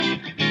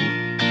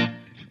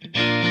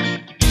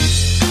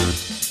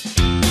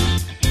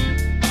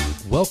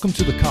Welcome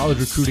to the College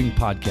Recruiting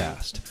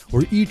Podcast,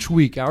 where each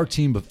week our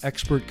team of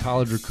expert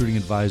college recruiting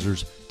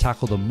advisors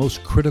tackle the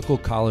most critical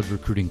college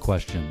recruiting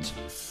questions,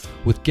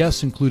 with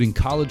guests including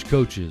college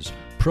coaches,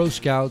 pro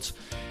scouts,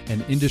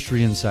 and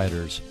industry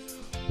insiders.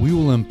 We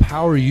will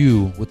empower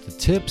you with the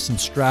tips and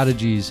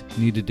strategies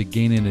needed to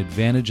gain an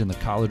advantage in the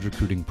college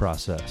recruiting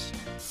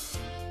process.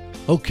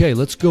 Okay,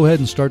 let's go ahead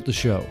and start the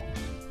show.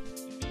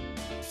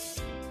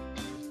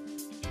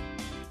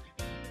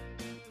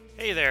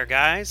 Hey there,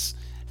 guys.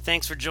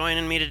 Thanks for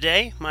joining me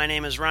today. My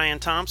name is Ryan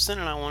Thompson,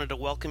 and I wanted to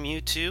welcome you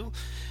to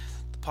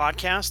the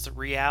podcast, The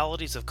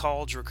Realities of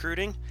College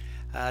Recruiting.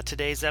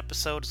 Today's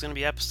episode is going to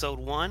be episode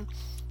 1,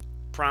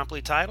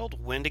 promptly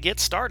titled, When to Get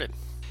Started.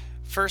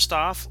 First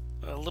off,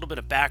 a little bit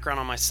of background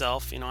on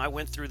myself. I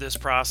went through this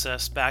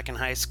process back in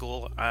high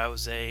school. I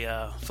was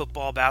a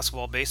football,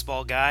 basketball,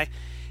 baseball guy.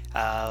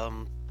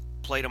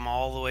 Played them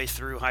all the way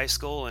through high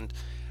school, and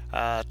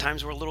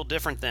times were a little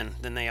different than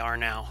they are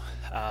now.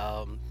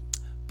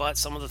 But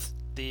some of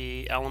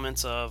the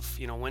elements of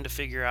when to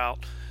figure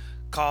out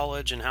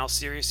college and how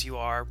serious you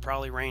are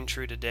probably reign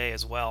true today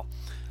as well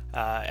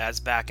as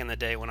back in the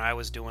day when I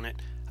was doing it.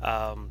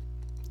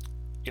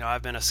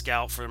 I've been a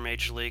scout for a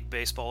Major League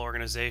Baseball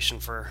organization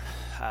for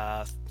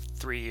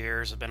 3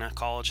 years. I've been a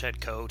college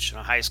head coach and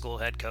a high school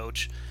head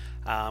coach.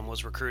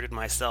 Was recruited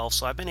myself,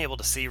 so I've been able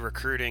to see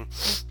recruiting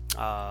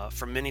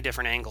from many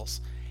different angles.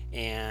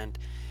 And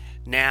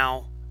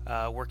now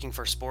working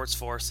for Sports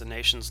Force, the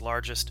nation's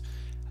largest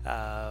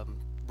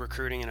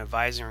recruiting and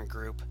advisory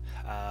group,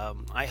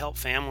 I help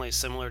families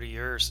similar to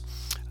yours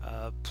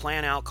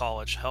plan out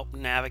college, help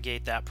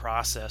navigate that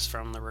process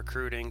from the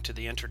recruiting to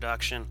the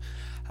introduction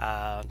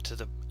to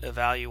the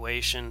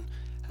evaluation,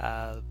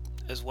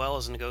 as well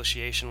as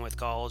negotiation with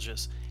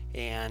colleges.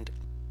 And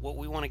what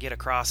we want to get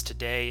across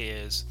today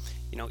is,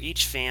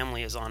 each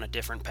family is on a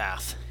different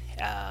path.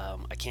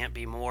 I can't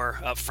be more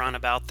upfront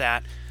about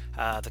that.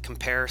 The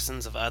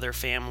comparisons of other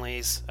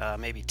families,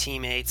 maybe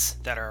teammates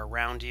that are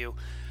around you,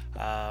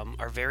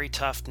 are very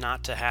tough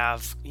not to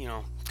have,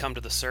 come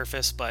to the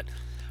surface. But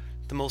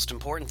the most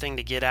important thing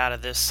to get out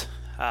of this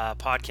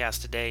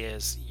podcast today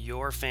is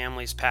your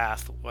family's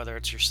path, whether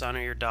it's your son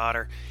or your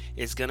daughter,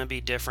 is going to be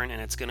different, and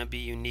it's going to be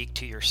unique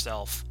to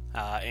yourself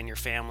and your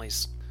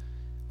families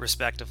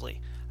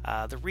respectively.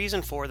 The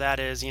reason for that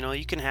is,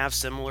 you can have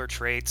similar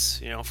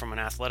traits, from an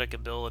athletic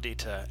ability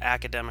to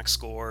academic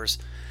scores.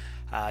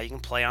 You can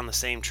play on the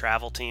same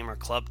travel team or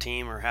club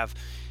team, or have,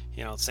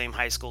 same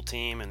high school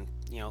team and,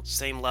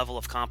 same level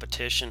of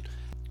competition.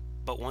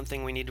 But one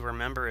thing we need to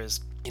remember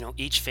is,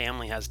 each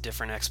family has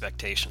different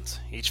expectations.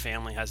 Each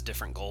family has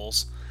different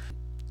goals.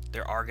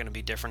 There are going to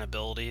be different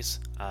abilities.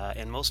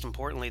 And most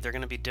importantly, there are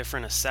going to be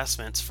different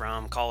assessments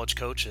from college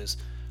coaches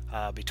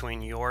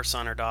between your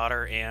son or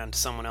daughter and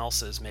someone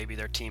else's. Maybe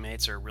their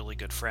teammates are really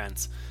good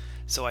friends.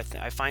 So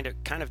I find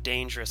it kind of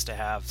dangerous to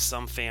have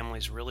some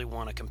families really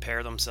want to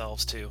compare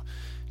themselves to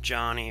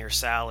Johnny or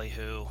Sally,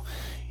 who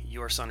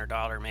your son or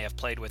daughter may have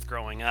played with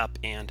growing up,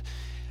 and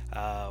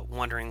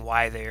wondering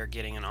why they are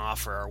getting an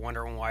offer, or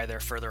wondering why they're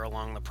further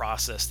along the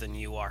process than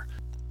you are.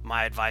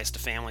 My advice to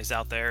families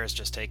out there is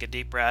just take a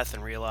deep breath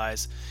and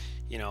realize,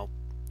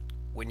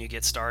 when you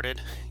get started,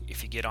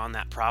 if you get on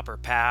that proper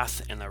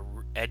path and the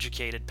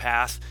educated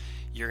path,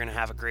 you're going to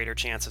have a greater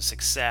chance of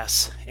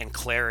success and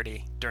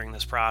clarity during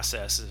this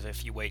process as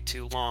if you wait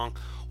too long,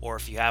 or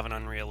if you have an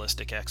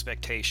unrealistic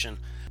expectation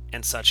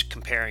and such,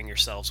 comparing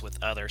yourselves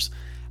with others.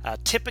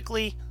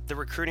 Typically, the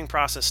recruiting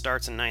process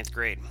starts in 9th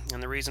grade,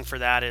 and the reason for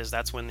that is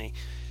that's when the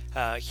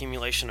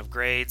accumulation of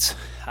grades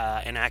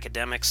and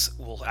academics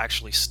will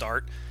actually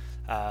start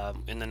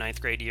in the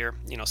 9th grade year.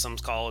 Some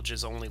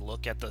colleges only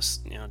look at the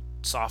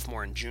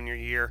sophomore and junior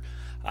year,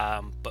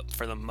 but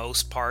for the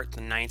most part,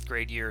 the 9th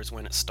grade year is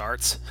when it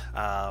starts.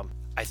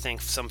 I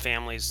think some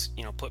families,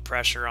 put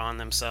pressure on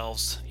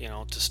themselves,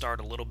 to start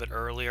a little bit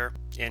earlier,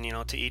 and,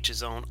 to each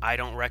his own. I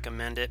don't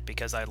recommend it,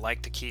 because I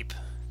like to keep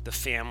the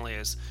family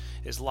as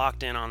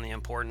locked in on the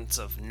importance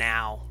of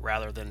now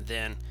rather than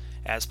then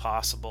as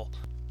possible.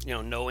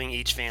 Knowing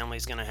each family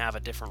is going to have a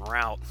different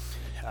route.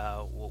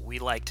 What we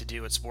like to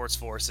do at Sports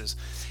Force is,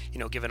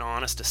 give an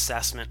honest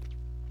assessment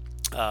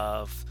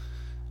of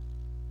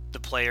the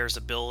player's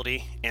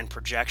ability and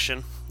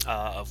projection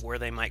of where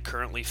they might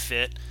currently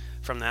fit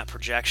from that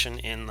projection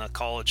in the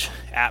college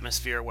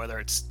atmosphere, whether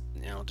it's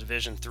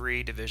Division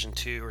III, Division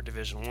II, or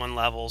Division I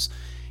levels.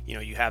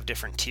 You have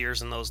different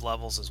tiers in those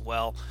levels as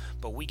well,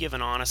 but we give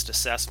an honest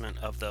assessment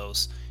of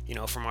those,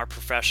 from our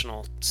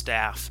professional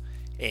staff,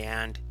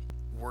 and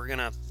we're going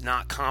to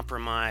not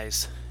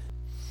compromise,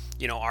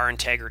 our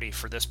integrity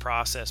for this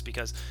process,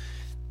 because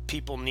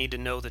people need to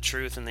know the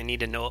truth, and they need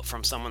to know it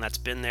from someone that's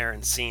been there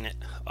and seen it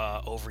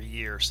over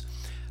years.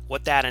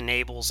 What that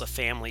enables a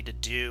family to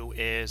do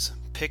is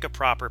pick a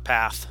proper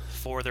path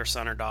for their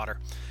son or daughter,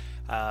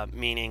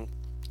 meaning,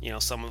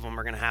 some of them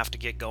are going to have to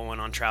get going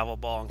on travel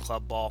ball and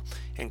club ball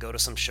and go to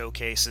some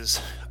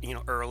showcases,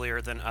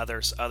 earlier than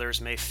others.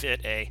 Others may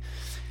fit a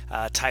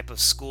type of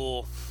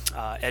school,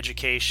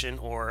 education,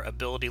 or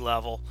ability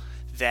level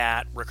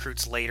that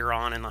recruits later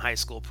on in the high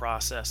school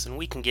process, and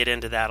we can get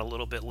into that a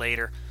little bit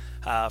later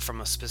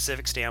from a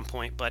specific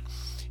standpoint, but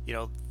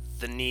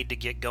the need to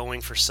get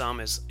going for some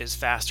is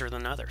faster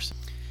than others.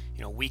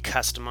 We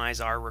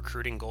customize our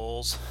recruiting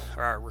goals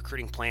or our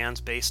recruiting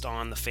plans based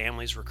on the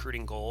family's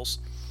recruiting goals.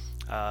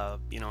 An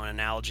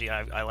analogy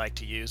I like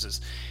to use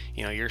is,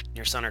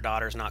 your son or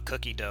daughter is not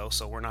cookie dough,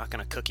 so we're not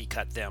going to cookie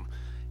cut them.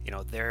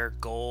 Their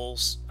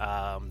goals,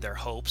 their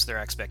hopes, their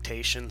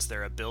expectations,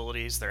 their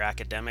abilities, their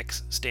academic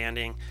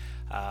standing,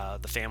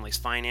 the family's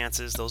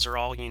finances, those are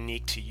all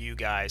unique to you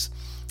guys.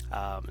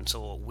 And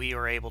so what we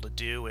are able to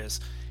do is,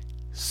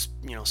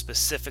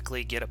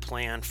 specifically get a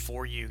plan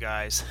for you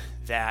guys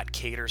that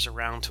caters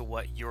around to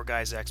what your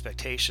guys'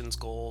 expectations,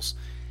 goals,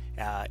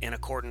 in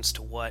accordance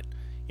to what,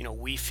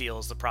 we feel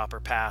is the proper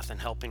path, and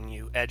helping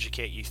you,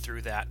 educate you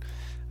through that.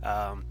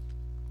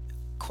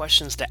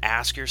 Questions to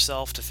ask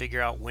yourself to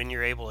figure out when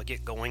you're able to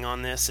get going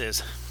on this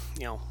is,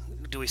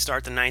 do we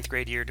start the 9th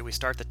grade year? Do we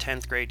start the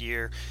 10th grade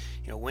year?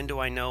 When do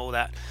I know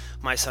that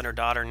my son or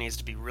daughter needs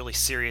to be really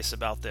serious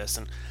about this?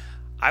 And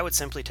I would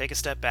simply take a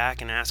step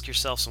back and ask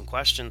yourself some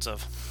questions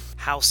of,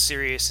 how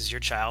serious is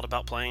your child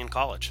about playing in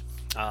college?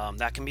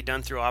 That can be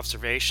done through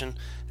observation.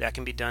 That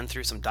can be done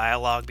through some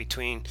dialogue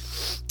between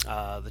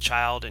the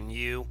child and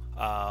you,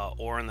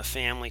 or in the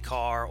family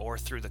car, or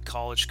through the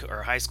college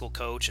or high school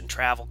coach and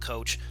travel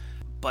coach.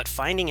 But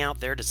finding out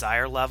their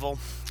desire level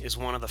is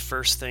one of the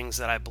first things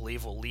that I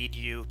believe will lead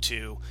you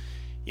to,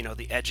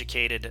 the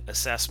educated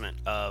assessment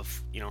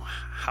of,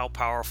 how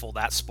powerful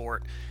that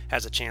sport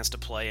has a chance to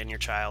play in your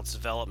child's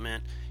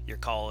development, your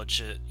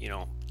college,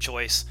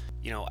 choice.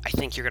 I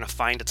think you're going to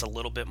find it's a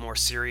little bit more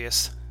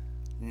serious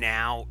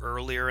now,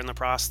 earlier in the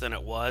process than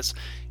it was.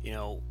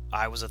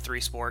 I was a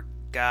 3-sport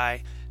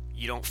guy.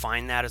 You don't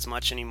find that as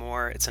much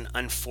anymore. It's an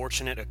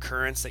unfortunate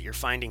occurrence that you're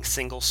finding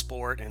single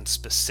sport and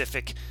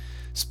specific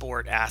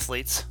sport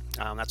athletes.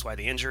 That's why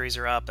the injuries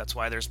are up. That's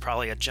why there's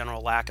probably a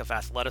general lack of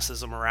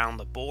athleticism around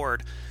the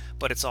board,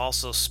 but it's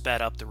also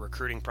sped up the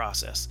recruiting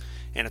process.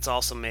 And it's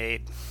also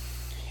made,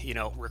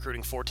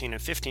 recruiting 14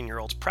 and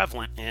 15-year-olds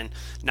prevalent in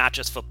not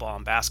just football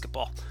and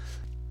basketball.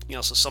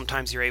 So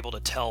sometimes you're able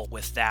to tell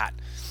with that.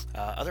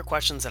 Other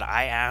questions that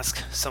I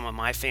ask some of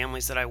my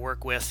families that I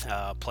work with,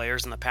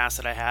 players in the past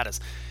that I had, is,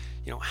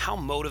 how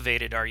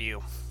motivated are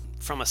you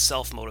from a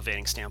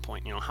self-motivating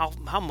standpoint?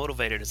 How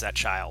motivated is that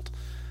child?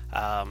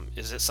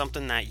 Is it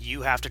something that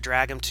you have to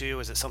drag them to?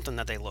 Is it something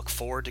that they look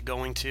forward to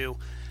going to?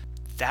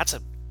 That's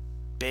a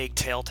big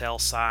telltale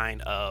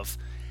sign of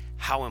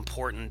how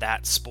important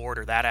that sport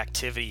or that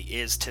activity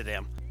is to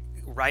them.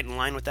 Right in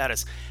line with that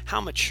is,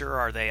 how mature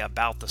are they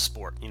about the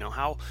sport?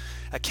 How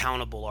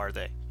accountable are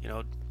they?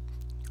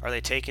 Are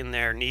they taking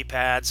their knee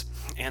pads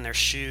and their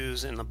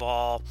shoes and the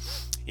ball,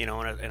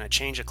 and a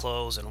change of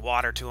clothes and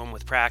water to them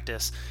with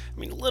practice?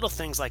 Little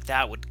things like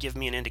that would give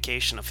me an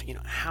indication of,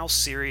 how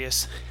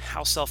serious,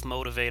 how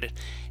self-motivated,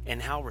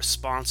 and how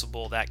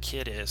responsible that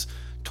kid is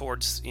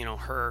towards,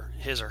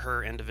 his or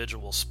her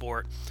individual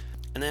sport.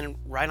 And then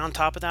right on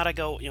top of that, I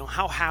go,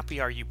 how happy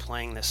are you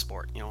playing this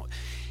sport?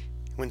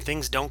 When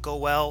things don't go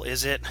well,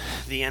 is it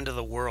the end of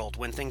the world?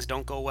 When things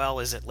don't go well,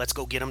 is it let's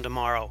go get them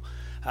tomorrow?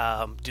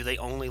 Do they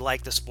only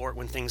like the sport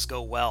when things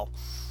go well?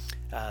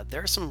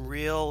 There are some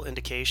real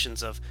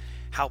indications of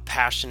how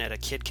passionate a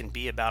kid can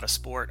be about a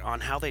sport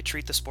on how they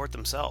treat the sport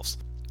themselves.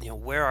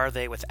 Where are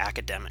they with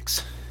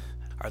academics?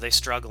 Are they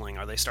struggling?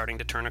 Are they starting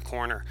to turn a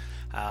corner?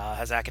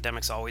 Has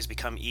academics always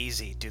become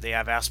easy? Do they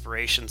have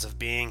aspirations of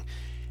being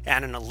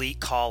at an elite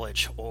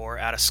college or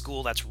at a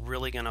school that's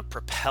really going to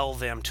propel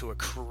them to a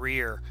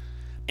career,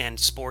 and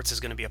sports is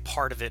going to be a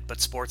part of it,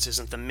 but sports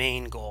isn't the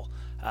main goal?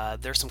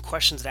 There's some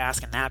questions to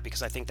ask in that,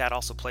 because I think that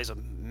also plays a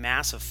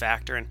massive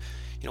factor in,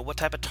 what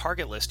type of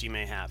target list you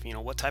may have,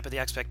 what type of the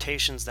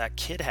expectations that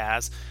kid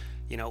has,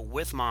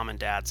 with mom and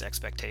dad's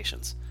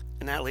expectations.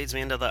 And that leads me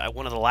into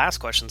one of the last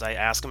questions I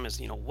ask them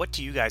is, what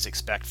do you guys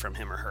expect from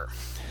him or her?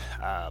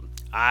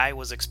 I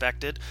was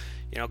expected,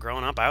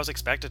 growing up, I was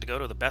expected to go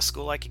to the best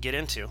school I could get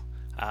into,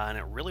 and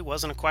it really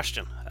wasn't a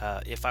question.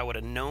 If I would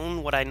have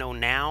known what I know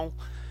now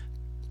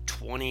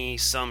 20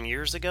 some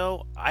years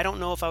ago, I don't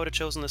know if I would have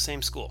chosen the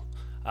same school.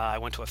 I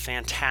went to a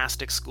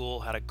fantastic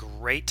school, had a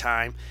great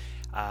time.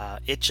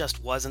 It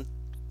just wasn't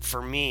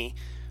for me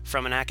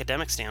from an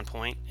academic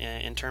standpoint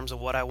in terms of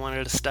what I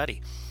wanted to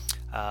study.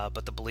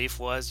 But the belief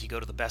was, you go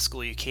to the best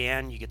school you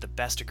can, you get the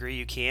best degree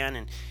you can,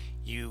 and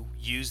you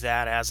use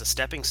that as a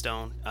stepping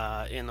stone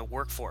in the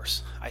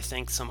workforce. I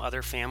think some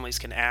other families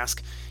can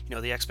ask,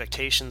 the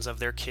expectations of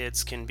their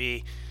kids can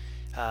be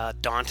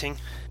daunting.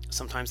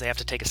 Sometimes they have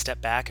to take a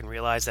step back and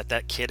realize that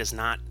that kid is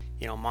not,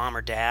 mom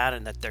or dad,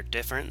 and that they're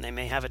different, and they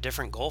may have a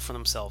different goal for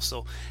themselves.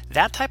 So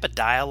that type of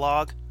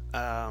dialogue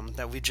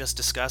that we just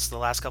discussed the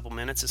last couple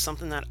minutes is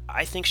something that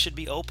I think should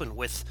be open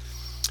with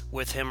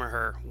him or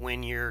her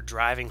when you're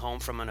driving home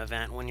from an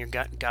event, when you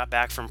got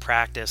back from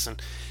practice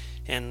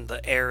and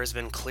the air has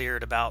been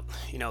cleared about,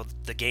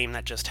 the game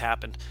that just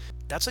happened.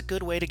 That's a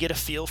good way to get a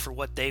feel for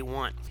what they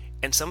want.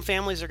 And some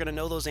families are going to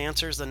know those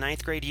answers the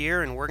ninth grade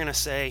year, and we're going to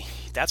say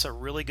that's a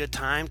really good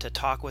time to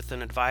talk with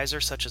an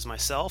advisor such as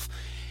myself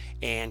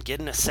and get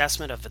an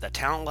assessment of the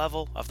talent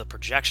level, of the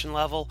projection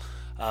level,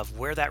 of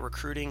where that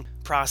recruiting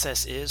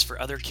process is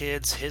for other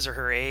kids, his or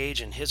her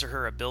age and his or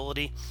her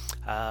ability,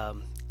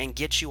 and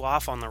get you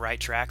off on the right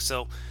track.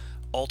 So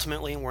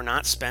ultimately, we're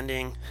not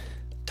spending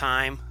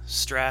time,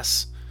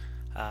 stress,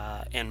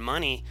 and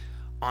money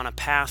on a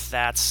path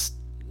that's,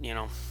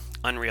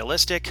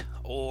 unrealistic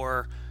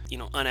or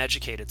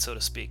uneducated, so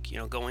to speak,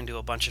 going to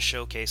a bunch of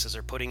showcases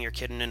or putting your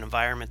kid in an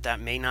environment that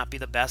may not be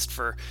the best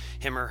for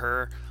him or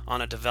her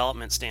on a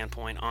development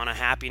standpoint, on a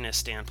happiness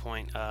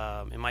standpoint.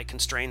 It might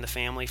constrain the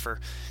family for,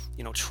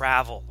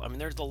 travel. I mean,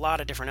 there's a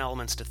lot of different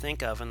elements to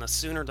think of, and the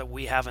sooner that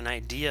we have an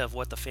idea of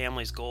what the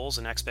family's goals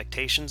and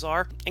expectations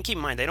are, and keep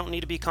in mind, they don't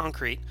need to be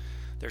concrete.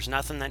 There's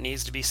nothing that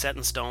needs to be set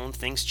in stone.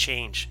 Things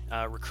change.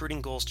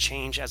 Recruiting goals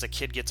change as a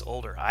kid gets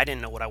older. I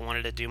didn't know what I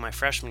wanted to do my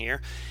freshman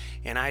year,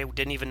 and I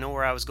didn't even know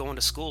where I was going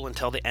to school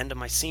until the end of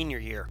my senior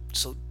year.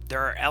 So there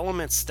are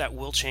elements that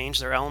will change.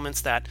 There are elements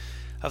that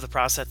of the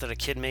process that a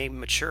kid may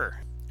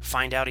mature,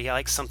 find out he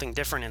likes something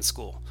different in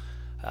school.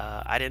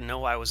 I didn't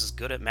know I was as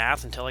good at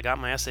math until I got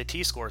my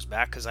SAT scores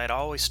back because I'd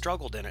always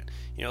struggled in it.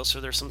 So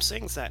there's some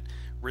things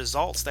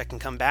results that can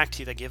come back to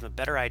you that give a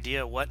better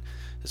idea what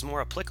is more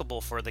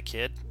applicable for the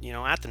kid,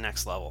 at the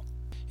next level.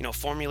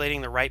 Formulating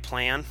the right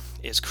plan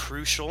is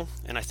crucial,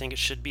 and I think it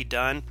should be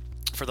done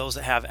for those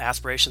that have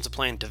aspirations of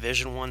playing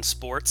Division I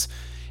sports,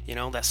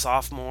 that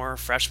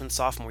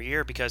sophomore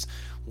year, because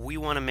we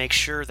want to make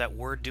sure that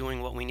we're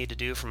doing what we need to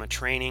do from a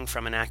training,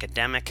 from an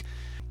academic,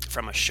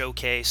 from a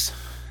showcase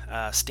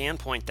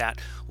standpoint that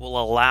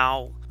will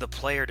allow the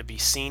player to be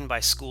seen by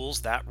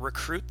schools that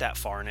recruit that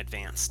far in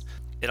advance.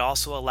 It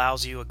also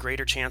allows you a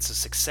greater chance of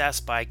success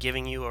by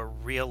giving you a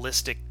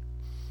realistic,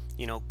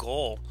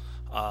 goal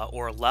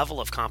or a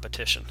level of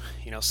competition.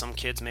 Some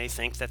kids may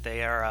think that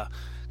they are a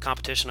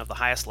competition of the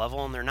highest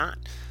level, and they're not.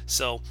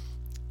 So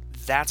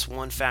that's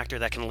one factor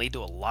that can lead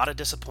to a lot of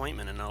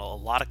disappointment and a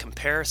lot of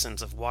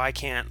comparisons of why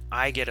can't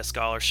I get a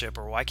scholarship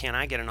or why can't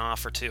I get an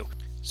offer to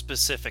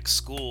specific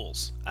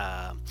schools.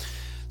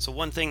 So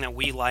one thing that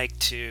we like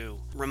to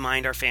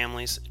remind our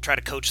families, try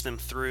to coach them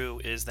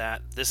through, is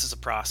that this is a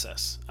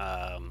process,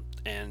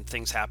 and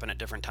things happen at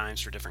different times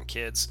for different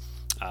kids,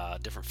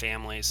 different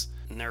families,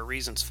 and there are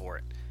reasons for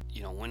it.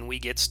 When we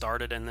get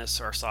started in this,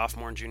 our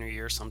sophomore and junior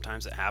year,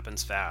 sometimes it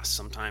happens fast.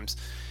 Sometimes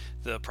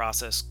the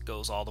process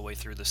goes all the way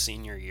through the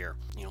senior year.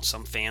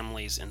 Some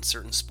families in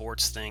certain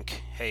sports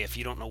think, hey, if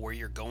you don't know where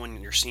you're going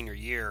in your senior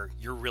year,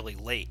 you're really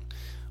late.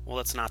 Well,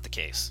 that's not the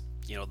case.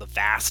 The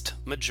vast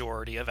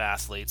majority of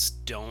athletes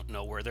don't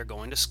know where they're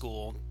going to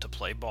school to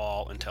play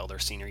ball until their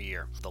senior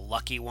year. The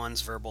lucky ones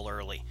verbal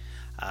early.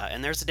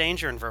 And there's a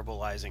danger in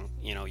verbalizing,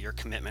 your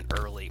commitment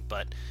early,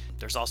 but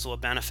there's also a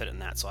benefit in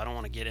that. So I don't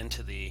want to get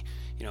into the,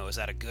 is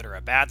that a good or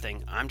a bad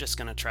thing? I'm just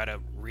going to try to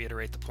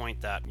reiterate the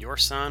point that your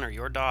son or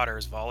your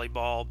daughter's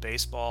volleyball,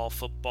 baseball,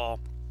 football,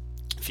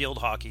 field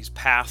hockey's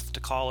path to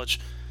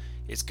college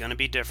is going to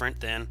be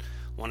different than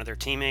one of their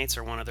teammates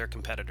or one of their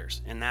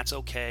competitors, and that's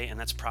okay, and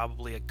that's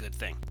probably a good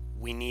thing.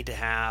 We need to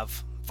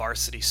have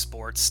varsity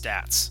sports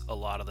stats a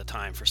lot of the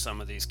time for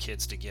some of these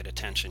kids to get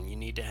attention. You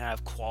need to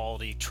have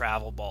quality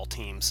travel ball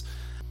teams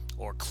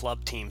or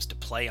club teams to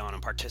play on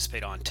and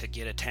participate on to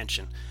get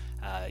attention.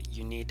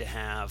 You need to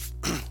have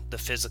the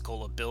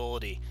physical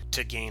ability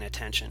to gain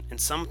attention, and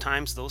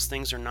sometimes those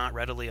things are not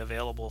readily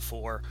available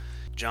for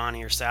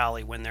Johnny or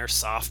Sally when they're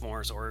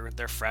sophomores or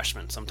they're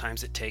freshmen.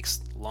 Sometimes it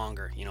takes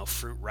longer.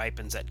 Fruit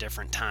ripens at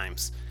different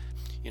times.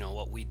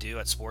 What we do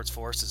at Sports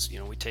Force is,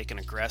 we take an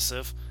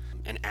aggressive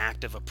and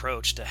active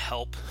approach to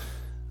help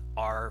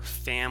our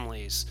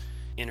families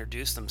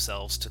introduce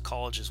themselves to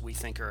colleges we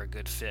think are a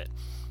good fit.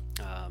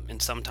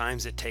 And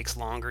sometimes it takes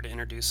longer to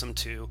introduce them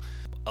to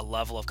a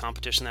level of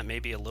competition that may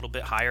be a little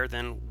bit higher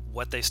than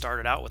what they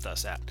started out with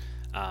us at.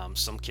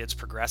 Some kids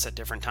progress at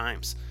different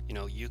times.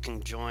 You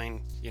can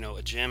join,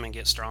 a gym and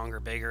get stronger,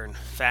 bigger, and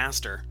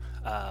faster,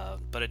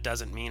 but it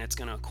doesn't mean it's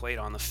going to equate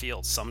on the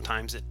field.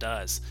 Sometimes it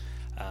does.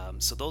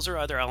 So those are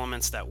other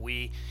elements that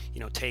we,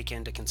 take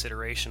into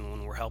consideration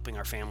when we're helping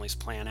our families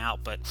plan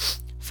out. But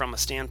from a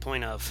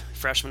standpoint of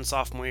freshman,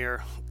 sophomore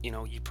year,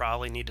 you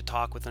probably need to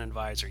talk with an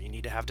advisor. You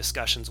need to have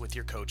discussions with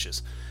your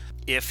coaches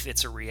if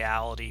it's a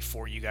reality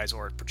for you guys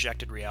or a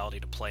projected reality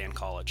to play in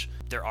college.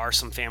 There are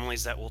some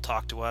families that will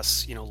talk to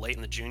us, late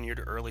in the junior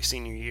to early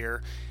senior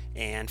year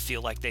and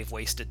feel like they've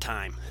wasted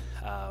time.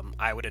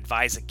 I would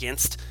advise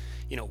against,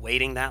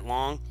 waiting that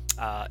long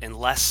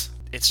unless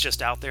it's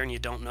just out there and you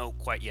don't know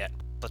quite yet.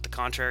 But the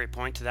contrary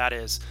point to that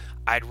is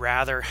I'd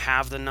rather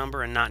have the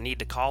number and not need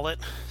to call it,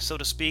 so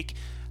to speak.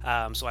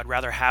 So I'd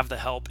rather have the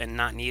help and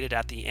not need it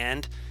at the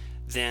end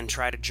than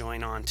try to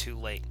join on too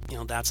late.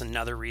 That's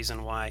another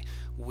reason why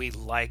we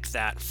like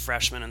that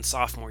freshman and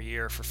sophomore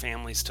year for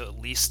families to at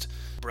least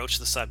broach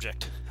the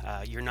subject.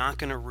 You're not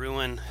going to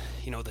ruin,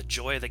 the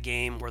joy of the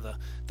game or the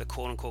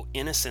quote-unquote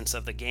innocence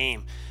of the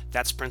game.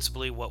 That's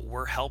principally what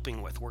we're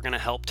helping with. We're going to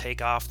help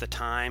take off the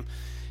time,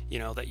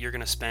 that you're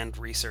going to spend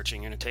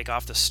researching. You're going to take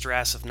off the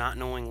stress of not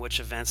knowing which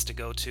events to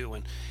go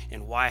to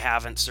and why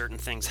haven't certain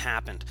things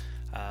happened.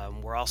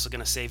 We're also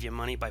going to save you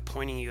money by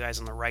pointing you guys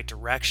in the right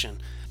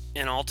direction.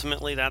 And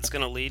ultimately, that's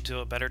going to lead to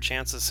a better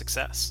chance of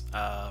success.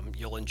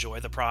 You'll enjoy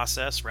the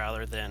process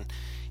rather than,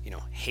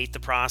 hate the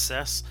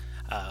process.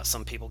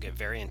 Some people get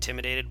very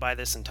intimidated by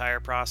this entire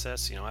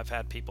process. I've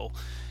had people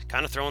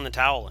kind of throw in the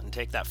towel and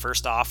take that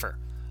first offer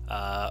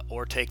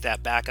or take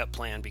that backup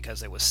plan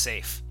because it was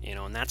safe,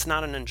 and that's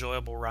not an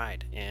enjoyable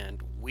ride.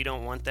 And we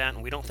don't want that,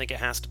 and we don't think it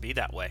has to be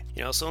that way.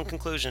 So in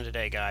conclusion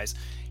today, guys,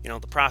 the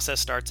process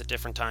starts at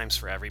different times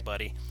for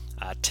everybody.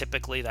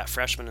 Typically, that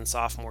freshman and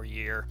sophomore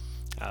year,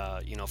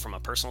 from a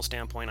personal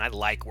standpoint, I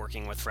like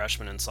working with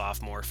freshman and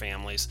sophomore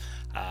families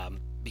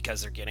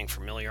because they're getting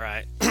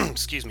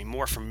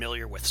more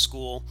familiar with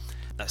school.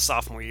 The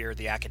sophomore year,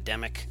 the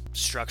academic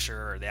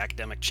structure or the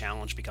academic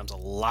challenge becomes a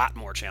lot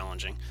more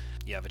challenging.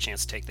 You have a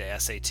chance to take the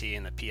SAT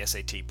and the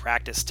PSAT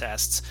practice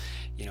tests.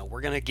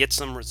 We're going to get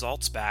some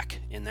results back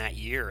in that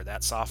year,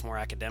 that sophomore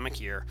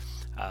academic year.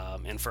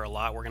 And for a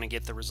lot, we're going to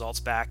get the results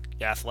back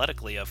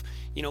athletically of,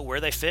 where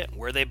they fit,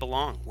 where they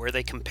belong, where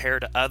they compare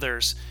to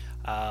others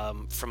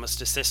from a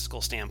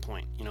statistical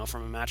standpoint,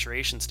 from a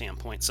maturation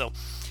standpoint. So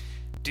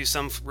do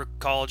some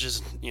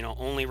colleges,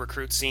 only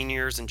recruit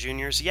seniors and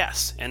juniors?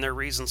 Yes. And there are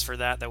reasons for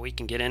that we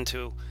can get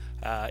into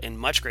in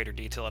much greater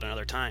detail at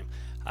another time.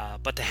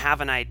 But to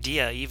have an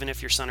idea, even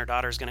if your son or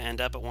daughter is going to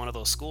end up at one of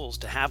those schools,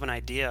 to have an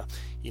idea,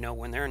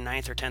 when they're in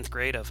 9th or 10th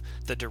grade of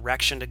the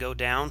direction to go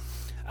down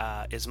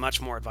is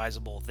much more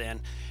advisable than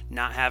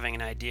not having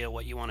an idea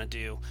what you want to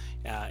do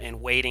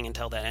and waiting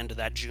until the end of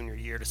that junior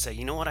year to say,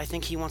 I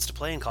think he wants to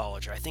play in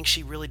college, or I think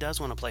she really does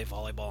want to play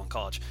volleyball in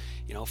college.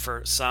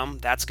 For some,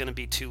 that's going to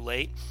be too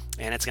late,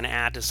 and it's going to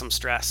add to some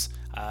stress.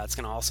 It's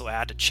going to also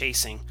add to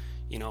chasing,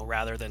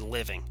 rather than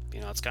living.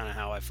 It's kind of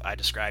how I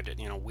described it.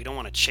 We don't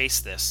want to chase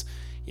this.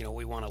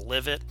 We want to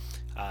live it,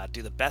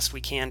 do the best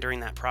we can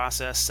during that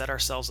process, set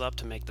ourselves up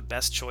to make the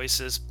best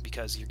choices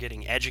because you're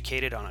getting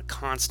educated on a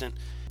constant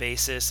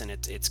basis and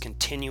it's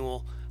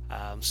continual.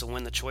 So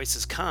when the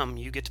choices come,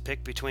 you get to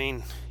pick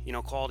between,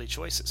 quality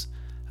choices.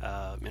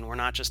 And we're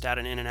not just at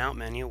an In-N-Out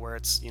menu where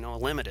it's,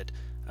 limited.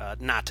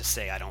 Not to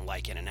say I don't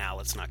like In-N-Out.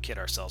 Let's not kid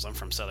ourselves. I'm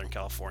from Southern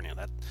California.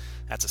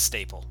 That's a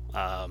staple.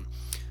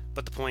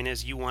 But the point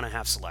is you want to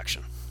have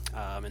selection.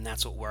 And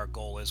that's what our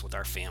goal is with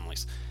our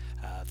families.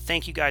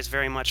 Thank you guys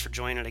very much for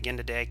joining again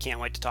today. Can't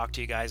wait to talk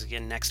to you guys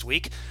again next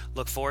week.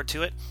 Look forward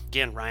to it.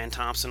 Again, Ryan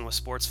Thompson with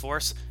Sports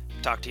Force.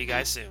 Talk to you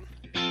guys soon.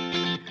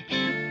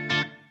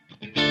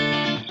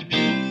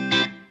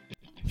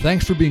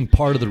 Thanks for being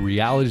part of the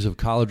Realities of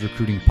College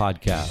Recruiting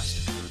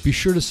podcast. Be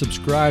sure to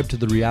subscribe to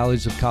the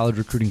Realities of College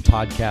Recruiting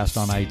podcast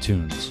on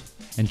iTunes.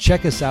 And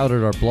check us out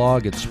at our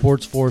blog at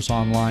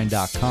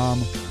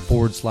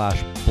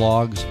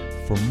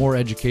sportsforceonline.com/blogs for more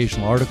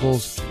educational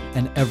articles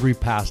and every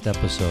past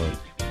episode.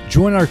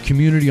 Join our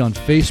community on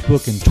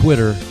Facebook and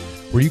Twitter,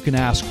 where you can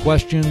ask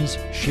questions,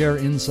 share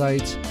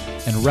insights,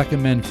 and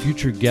recommend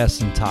future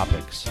guests and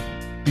topics.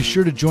 Be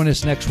sure to join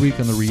us next week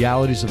on the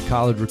Realities of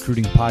College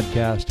Recruiting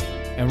podcast.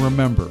 And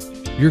remember,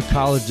 your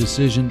college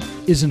decision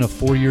isn't a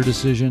 4-year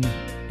decision,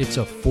 it's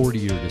a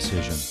 40-year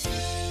decision.